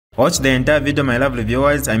Watch the entire video, my lovely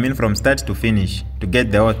viewers, I mean from start to finish, to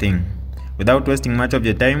get the whole thing. Without wasting much of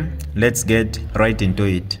your time, let's get right into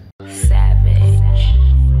it.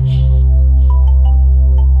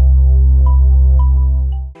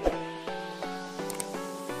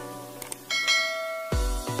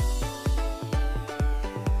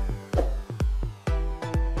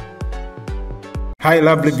 Hi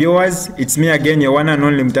lovely viewers, it's me again, your one and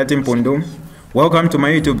only Mutati Mpundu. Welcome to my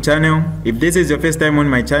YouTube channel. If this is your first time on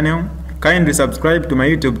my channel, kindly subscribe to my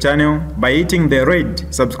YouTube channel by hitting the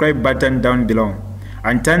red subscribe button down below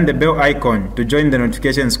and turn the bell icon to join the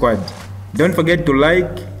notification squad. Don't forget to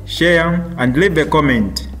like, share and leave a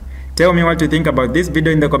comment. Tell me what you think about this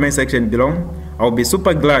video in the comment section below. I'll be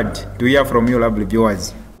super glad to hear from you lovely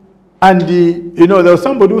viewers. And there was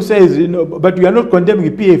somebody who says, but we are not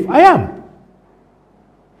condemning PF.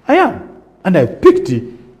 I am. And I picked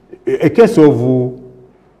a case of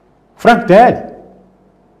Frank Tayari.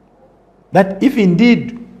 That if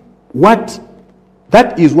indeed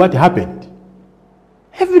that is what happened,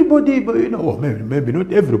 everybody, maybe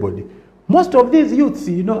not everybody, most of these youths,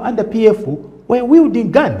 under PF were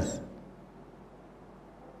wielding guns.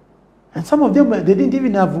 And some of them, they didn't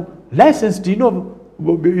even have license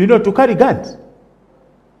to carry guns.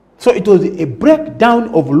 So it was a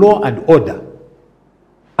breakdown of law and order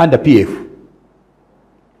under PF.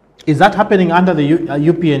 Is that happening under the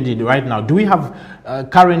UPND right now? Do we have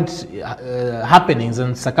current happenings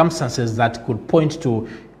and circumstances that could point to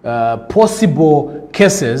possible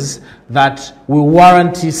cases that will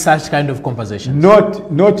warrant such kind of conversation?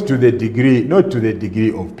 Not to the degree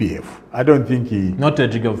of PF. I don't think not to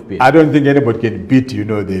the degree of PF. I don't think anybody can beat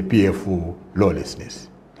the PF lawlessness.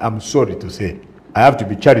 I'm sorry to say, I have to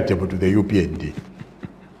be charitable to the UPND.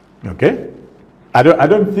 Okay, I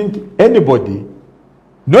don't think anybody,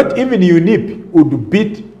 not even UNIP, would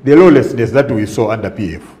beat the lawlessness that we saw under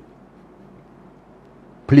PF.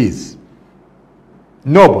 Please.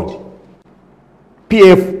 Nobody.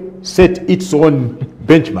 PF set its own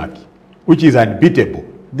benchmark, which is unbeatable.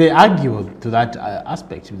 They argue to that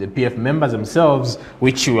aspect. The PF members themselves,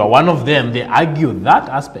 which you are one of them, they argue that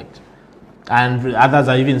aspect. And others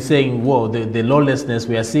are even saying, whoa, the lawlessness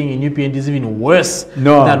we are seeing in UPND is even worse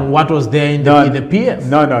than what was there in the PF.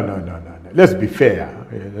 No. Let's be fair.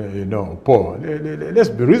 Paul, let's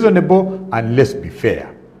be reasonable and let's be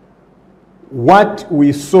fair. What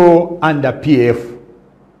we saw under PF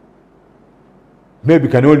maybe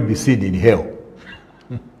can only be seen in hell,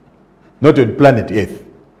 not on planet Earth.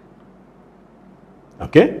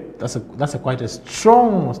 Okay? That's quite a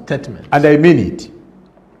strong statement. And I mean it.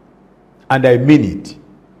 And I mean it.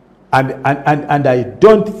 And I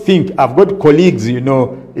don't think, I've got colleagues, in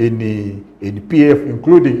PF,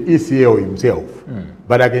 including ECL himself.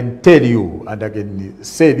 But I can tell you, and I can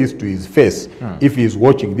say this to his face, if he's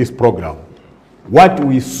watching this program, what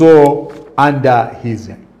we saw under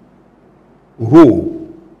his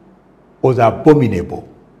rule was abominable.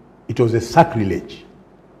 It was a sacrilege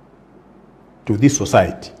to this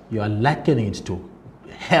society. You are likening it to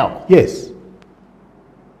hell. Yes.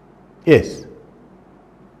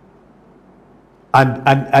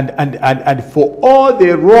 And for all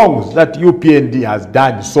the wrongs that UPND has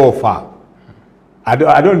done so far, I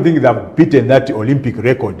don't think they've beaten that Olympic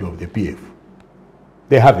record of the PF.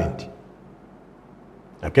 They haven't.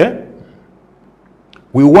 Okay?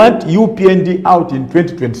 We want UPND out in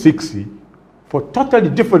 2026 for totally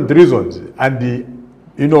different reasons. And,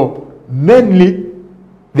 mainly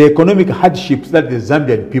the economic hardships that the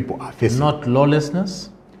Zambian people are facing. Not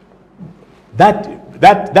lawlessness?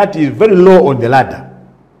 That is very low on the ladder.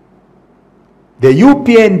 The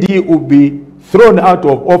UPND will be thrown out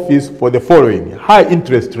of office for the following: high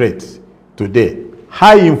interest rates today,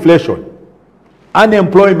 high inflation,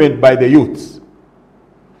 unemployment by the youths,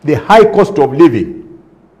 the high cost of living.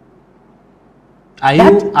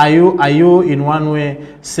 Are you in one way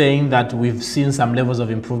saying that we've seen some levels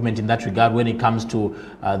of improvement in that regard when it comes to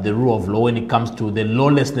the rule of law, when it comes to the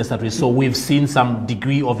lawlessness that we saw? We've seen some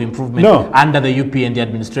degree of improvement under the UPND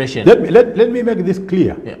administration. Let me make this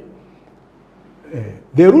clear. Yeah.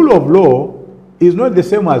 The rule of law is not the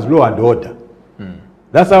same as law and order.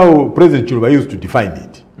 That's how President Chiluba used to define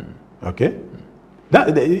it. Okay?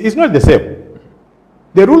 It's not the same.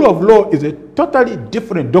 The rule of law is a totally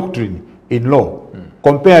different doctrine in law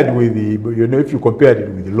compared with if you compare it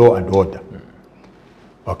with the law and order.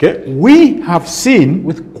 Okay? We have seen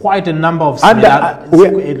with quite a number of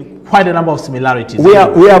similarities. We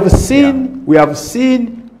have seen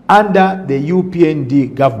under the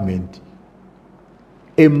UPND government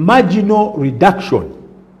a marginal reduction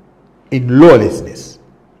in lawlessness.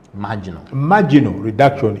 Marginal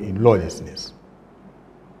reduction in lawlessness.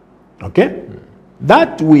 Okay?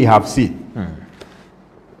 That we have seen.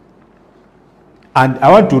 And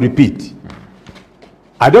I want to repeat,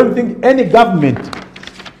 I don't think any government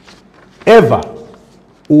ever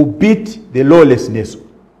will beat the lawlessness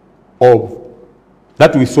of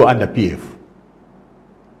that we saw under PF.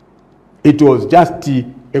 It was just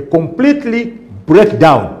a completely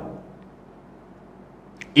breakdown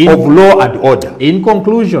of law and order. In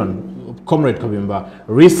conclusion, Comrade Kabimba,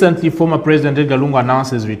 recently former President Edgar Lungu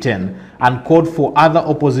announced his return and called for other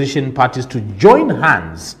opposition parties to join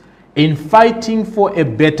hands in fighting for a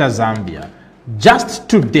better Zambia. Just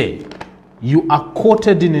today, you are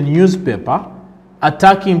quoted in a newspaper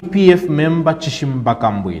attacking PF member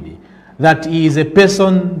Kambwili, that he is a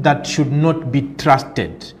person that should not be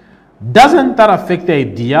trusted. Doesn't that affect the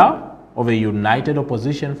idea of a united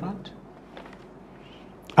opposition front?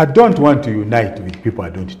 I don't want to unite with people I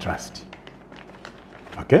don't trust.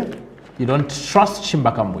 Okay? You don't trust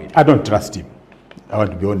Kambwili? I don't trust him. I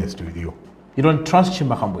want to be honest with you. You don't trust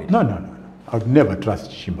Kambwili? No, no, no, no. I would never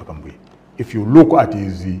trust Kambwili. If you look at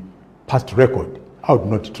his past record, I would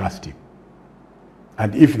not trust him.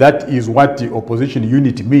 And if that is what the opposition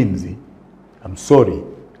unity means, I'm sorry,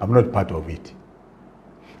 I'm not part of it.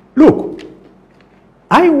 Look,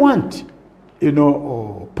 I want,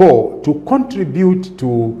 Paul, to contribute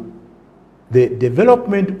to the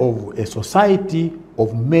development of a society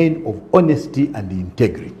of men of honesty and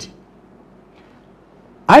integrity.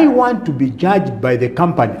 I want to be judged by the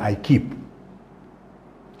company I keep.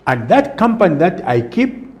 And that company that I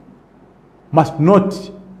keep must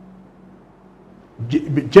not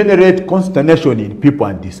generate consternation in people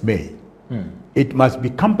and dismay. It must be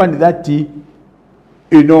company that,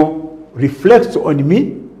 reflects on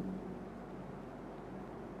me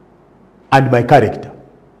and my character.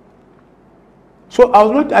 So I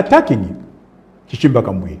was not attacking him,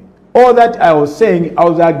 Kambwili. All that I was saying, I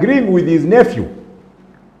was agreeing with his nephew.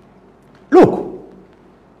 Look,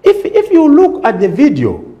 if you look at the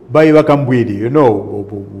video by Kambwili,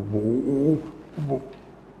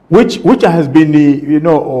 which has been,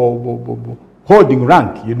 holding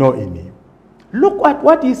rank, in him. Look at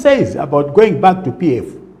what he says about going back to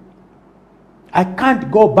PF. I can't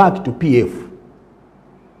go back to PF.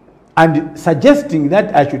 And suggesting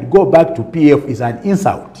that I should go back to PF is an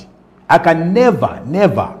insult. I can never,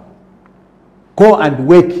 never go and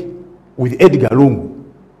work with Edgar Lungu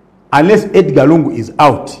unless Edgar Lungu is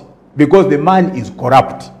out, because the man is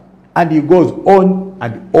corrupt. And he goes on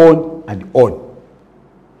and on and on.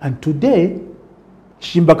 And today,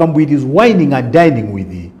 Kambwili is whining and dining with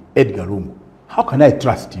the Edgar Lungu. How can I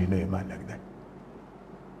trust, a man like that?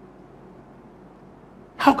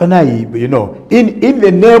 How can I, in the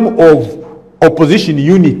name of opposition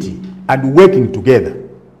unity and working together?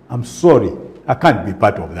 I'm sorry, I can't be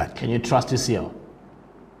part of that. Can you trust ECL?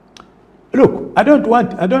 Look, I don't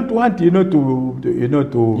want,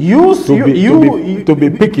 to be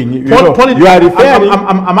picking. You are referring.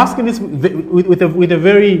 I'm asking this with a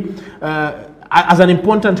very as an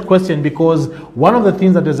important question, because one of the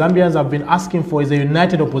things that the Zambians have been asking for is a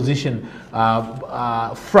united opposition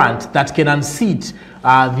front that can unseat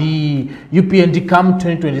the UPND come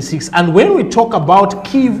 2026. And when we talk about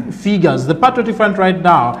key figures, the Patriotic Front right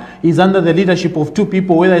now is under the leadership of two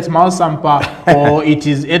people, whether it's Mao Sampa or it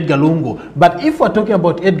is Edgar Lungu. But if we're talking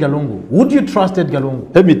about Edgar Lungu, would you trust Edgar Lungu?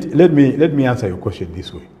 Let me answer your question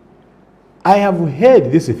this way. I have heard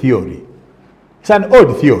this theory. It's an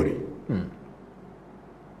old theory.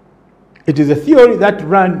 It is a theory that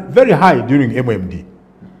ran very high during MMD.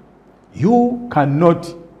 You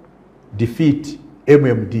cannot defeat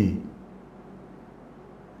MMD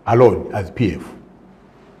alone as PF.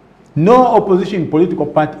 No opposition political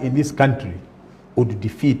party in this country would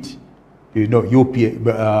defeat,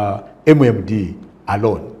 MMD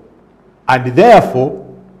alone. And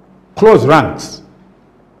therefore, close ranks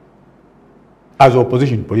as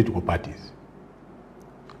opposition political parties.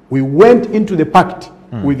 We went into the pact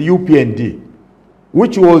with UPND,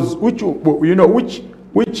 which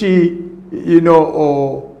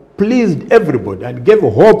pleased everybody and gave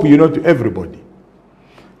hope, to everybody.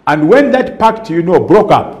 And when that pact,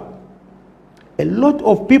 broke up, a lot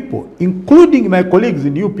of people, including my colleagues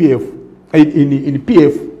in UPF, in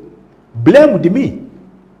PF, blamed me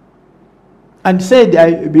and said,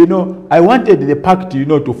 I wanted the pact,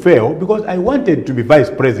 to fail because I wanted to be vice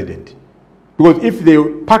president. Because if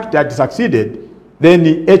the pact had succeeded, then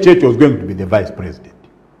the HH was going to be the vice president.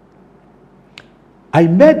 I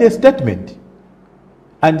made a statement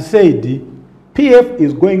and said, PF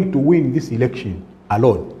is going to win this election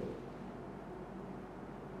alone.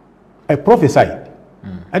 I prophesied.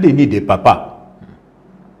 I didn't need a papa.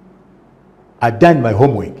 I'd done my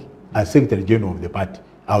homework. as Secretary General of the party.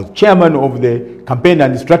 I was chairman of the Campaign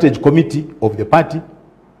and Strategy Committee of the party.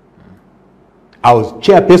 I was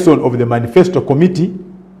chairperson of the Manifesto Committee.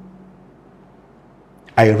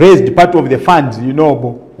 I raised part of the funds,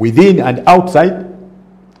 within and outside.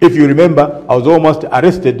 If you remember, I was almost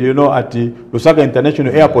arrested, at the Lusaka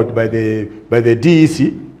International Airport by the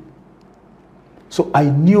DEC. So I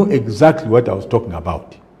knew exactly what I was talking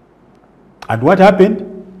about. And what happened?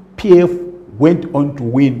 PF went on to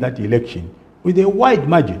win that election with a wide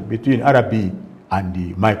margin between RB and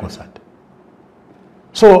the Microsat.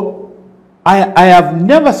 So I have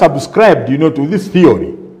never subscribed, to this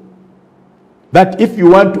theory that if you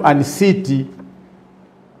want to unseat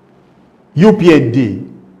UPND,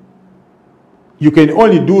 you can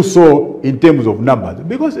only do so in terms of numbers.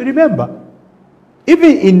 Because remember,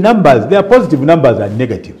 even in numbers, there are positive numbers and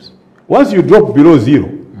negatives. Once you drop below 0,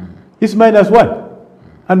 it's -1.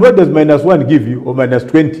 And what does -1 give you, or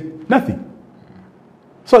 -20? Nothing.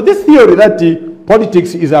 So this theory that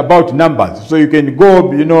politics is about numbers, so you can go,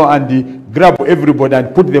 and grab everybody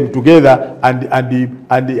and put them together and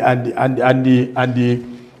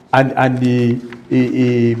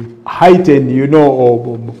heighten,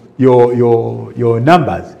 your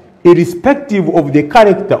numbers, irrespective of the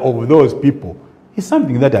character of those people, is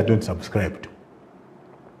something that I don't subscribe to.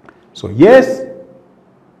 So yes,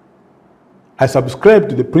 I subscribe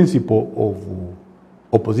to the principle of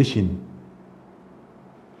opposition,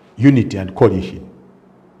 unity and coalition.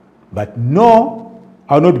 But no,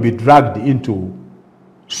 I will not be dragged into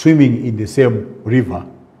swimming in the same river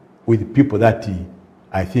with people that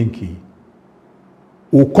I think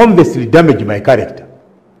will conversely damage my character.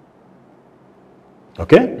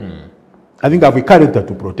 Okay? I think I have a character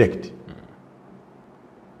to protect.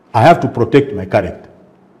 I have to protect my character.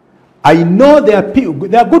 I know there are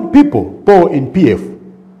good people in PF.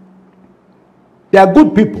 There are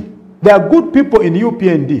good people. There are good people in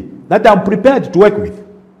UPND that I'm prepared to work with.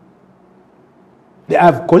 They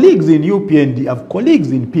have colleagues in UPND, have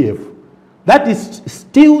colleagues in PF that is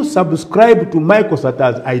still subscribed to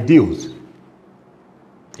Microsat's ideals.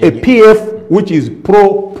 A PF which is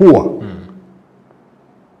pro-poor.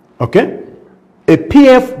 Okay? A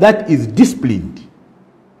PF that is disciplined.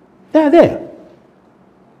 They are there.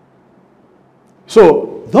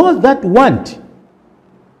 So those that want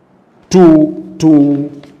to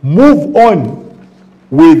move on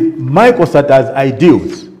with Microsat's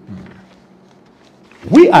ideals,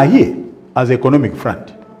 we are here as Economic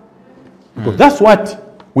Front. Because that's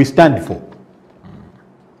what we stand for.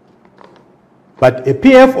 But a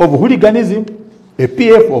PF of hooliganism, a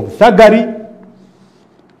PF of thuggery,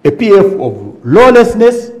 a PF of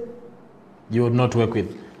lawlessness, you would not work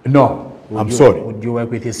with? No, sorry. Would you work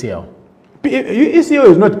with ECL? ECL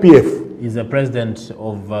is not PF. Is the president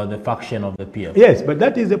of the faction of the PF. Yes, but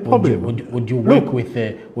that is a problem. Would you work with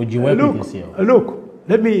ECL? Look,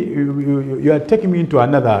 let me. You are taking me into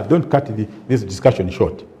another. Don't cut this discussion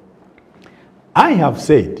short. I have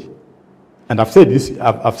said, and I've said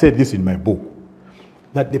this in my book,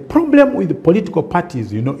 that the problem with the political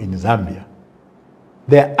parties, in Zambia,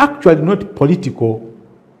 they are actually not political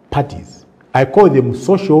parties. I call them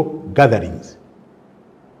social gatherings,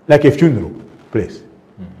 like a funeral place.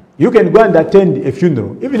 You can go and attend a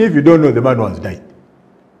funeral, even if you don't know the man who has died.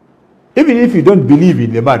 Even if you don't believe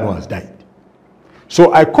in the man who has died.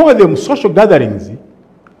 So I call them social gatherings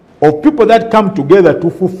of people that come together to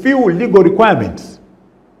fulfill legal requirements.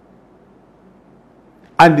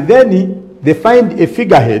 And then they find a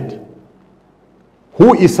figurehead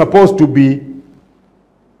who is supposed to be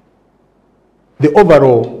the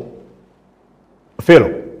overall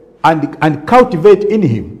fellow and cultivate in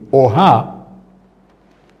him or her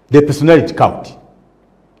the personality cult.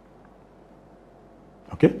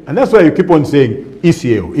 Okay? And that's why you keep on saying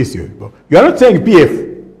ECL. You are not saying PF.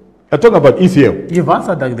 You're talking about ECL. You've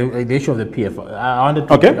answered the issue of the PF. I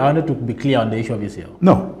wanted to be clear on the issue of ECL.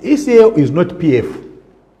 No, ECL is not PF.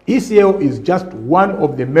 ECL is just one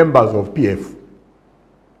of the members of PF.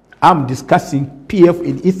 I'm discussing PF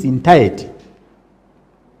in its entirety.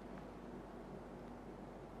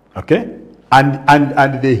 Okay?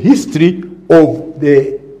 And the history of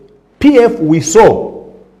the PF we saw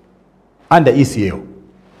under ECL.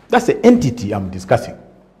 That's the entity I'm discussing.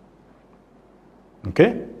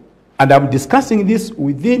 Okay? And I'm discussing this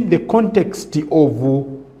within the context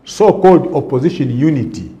of so-called opposition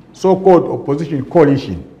unity, so-called opposition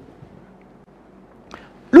coalition.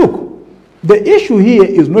 Look, the issue here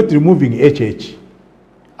is not removing HH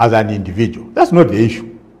as an individual. That's not the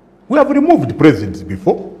issue. We have removed presidents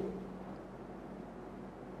before.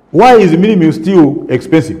 Why is minimum still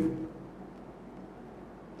expensive?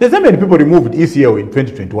 The Zambian people removed ECL in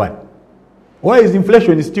 2021. Why is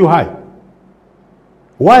inflation still high?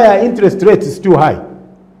 Why are interest rates still high?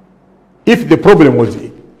 If the problem was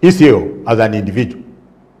ECL as an individual.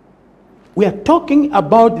 We are talking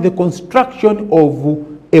about the construction of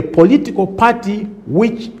a political party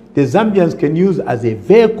which the Zambians can use as a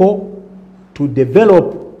vehicle to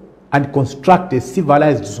develop and construct a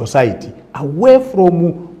civilized society away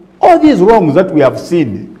from all these wrongs that we have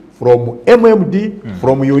seen from MMD,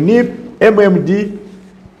 from UNIP, MMD,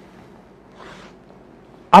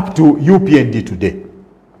 up to UPND today.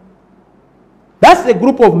 That's the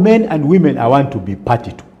group of men and women I want to be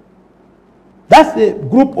party to. That's the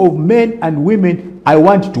group of men and women I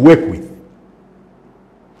want to work with.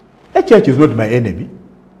 The church is not my enemy.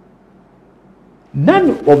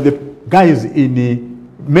 None of the guys in the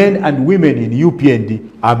men and women in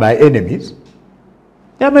UPND are my enemies.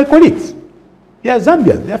 They are my colleagues. They are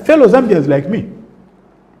Zambians. They are fellow Zambians like me.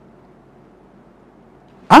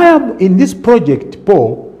 I am in this project,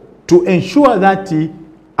 Paul, to ensure that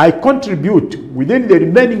I contribute within the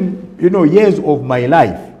remaining years of my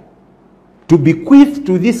life to bequeath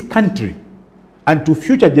to this country and to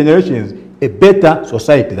future generations a better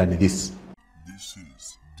society than this. This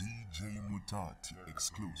is DJ Mutati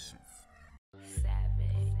exclusive.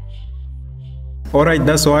 Alright,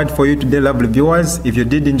 that's all for you today, lovely viewers. If you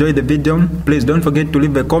did enjoy the video, please don't forget to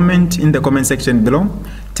leave a comment in the comment section below.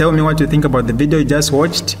 Tell me what you think about the video you just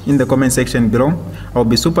watched in the comment section below. I'll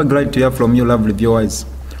be super glad to hear from you, lovely viewers.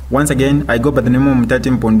 Once again, I go by the name of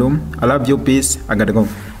Mutati Mpundu. I love you, peace, I gotta go.